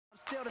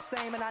still the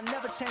same and I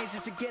never change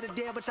just to get a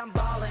deal, but I'm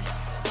ballin'.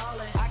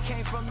 I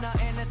came from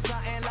nothing to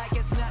something like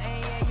it's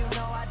nothing. Yeah, you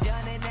know I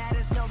done it, that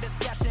is no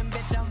discussion,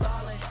 bitch, I'm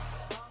ballin'.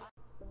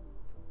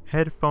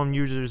 Headphone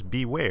users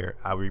beware,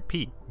 I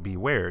repeat,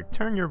 beware.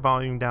 Turn your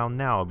volume down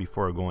now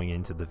before going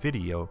into the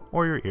video,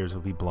 or your ears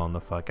will be blown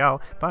the fuck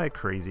out by a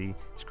crazy,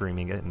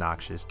 screaming,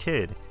 obnoxious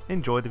kid.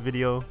 Enjoy the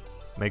video,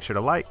 make sure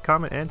to like,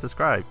 comment, and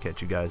subscribe.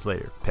 Catch you guys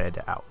later. Ped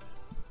out.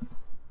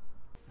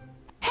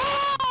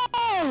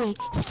 Hey!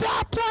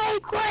 Stop playing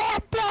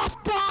Grand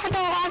Theft Auto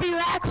on your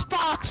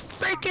Xbox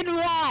freaking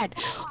One!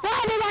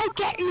 Why did I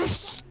get your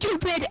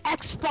stupid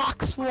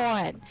Xbox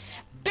One?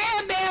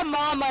 Bam Bam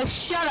Mama,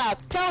 shut up!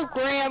 Tell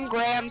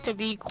Graham to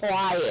be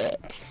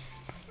quiet.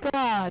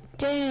 God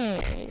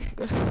dang.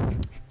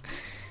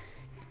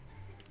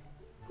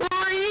 What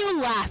are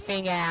you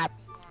laughing at?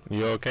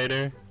 You okay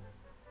there? You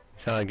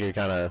sound like you're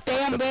kind of...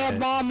 Bam Bam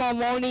Mama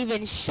won't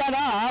even shut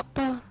up.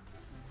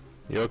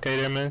 You okay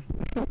there, man?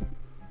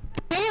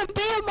 Bam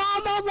Bam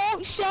Mama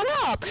won't shut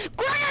up.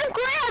 Graham,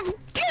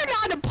 you're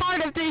not a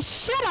part of this.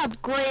 Shut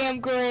up,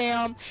 Graham.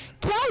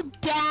 Tell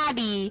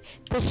Daddy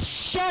to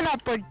shut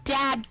up or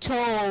Dad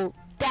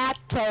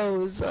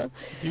toes.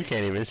 You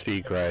can't even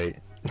speak right.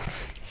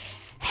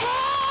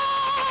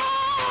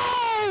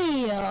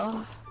 Hey!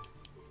 I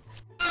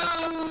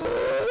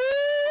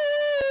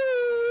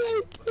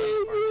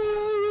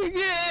can't I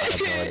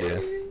have no idea.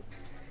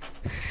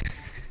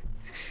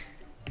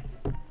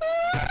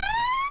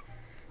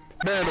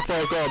 Man the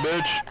fuck up,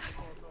 bitch!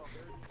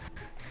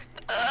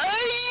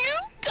 You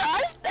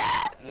cussed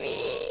at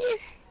me!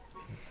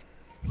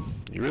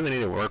 You really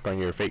need to work on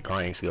your fake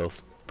crying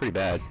skills. Pretty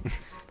bad. You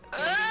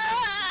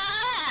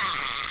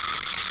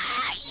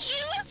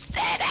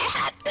said I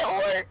had to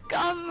work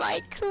on my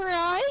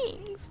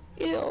crying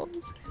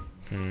skills.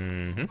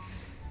 Mm-hmm.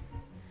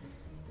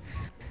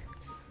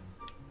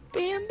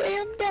 Bam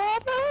Bam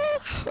Dada,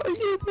 are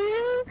you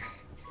there?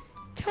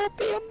 Tell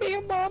Bam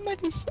Bam Mama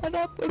to shut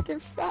up with her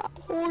fat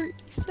horny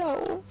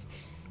self.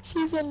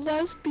 She's a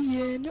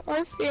lesbian.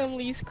 Our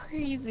family's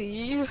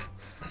crazy.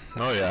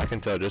 Oh yeah, I can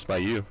tell just by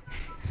you.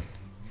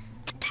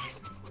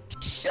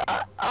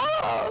 Shut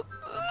up.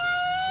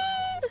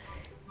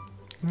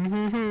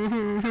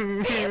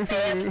 Bam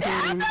Bam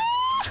Dada.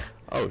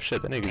 Oh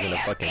shit, that nigga's in a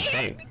fucking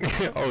tank.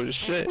 Oh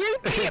shit. Where's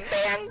Bam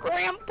Bam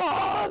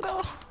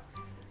Grandpa?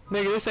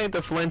 Nigga, this ain't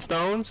the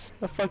Flintstones.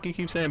 The fuck you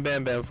keep saying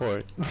Bam Bam for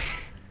it?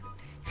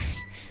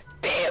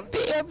 Bam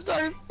Bam's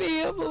our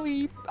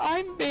family.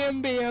 I'm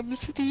Bam Bam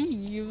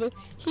Steve.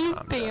 He's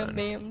Bam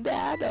Bam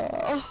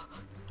Dada.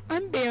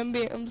 I'm Bam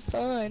Bam's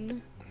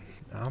son.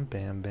 I'm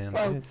Bam Bam.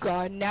 Oh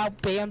god, now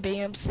Bam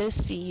Bam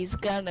Sissy's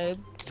gonna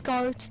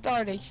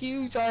start a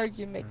huge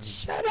argument.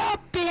 Shut up,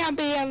 Bam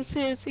Bam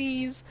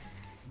Sissies.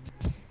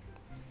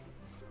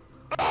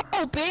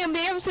 Oh, Bam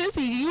Bam Sissy,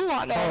 do you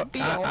wanna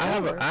be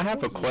I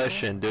have a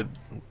question, dude.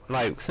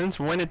 Like, since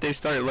when did they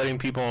start letting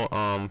people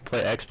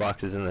play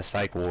Xboxes in the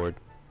psych ward?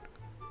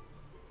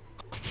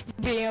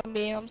 Bam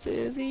Bam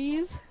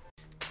Sissies.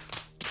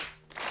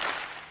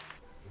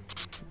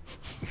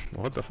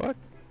 What the fuck?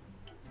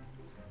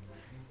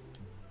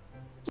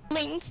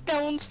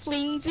 Flintstones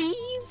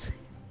Flingsies.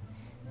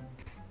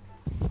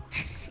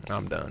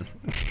 I'm done.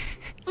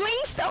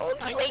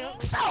 Flintstones.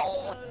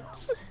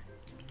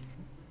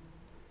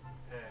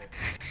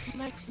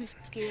 I'm actually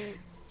scared.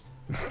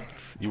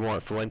 You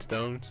want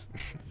Flintstones?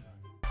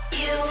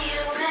 You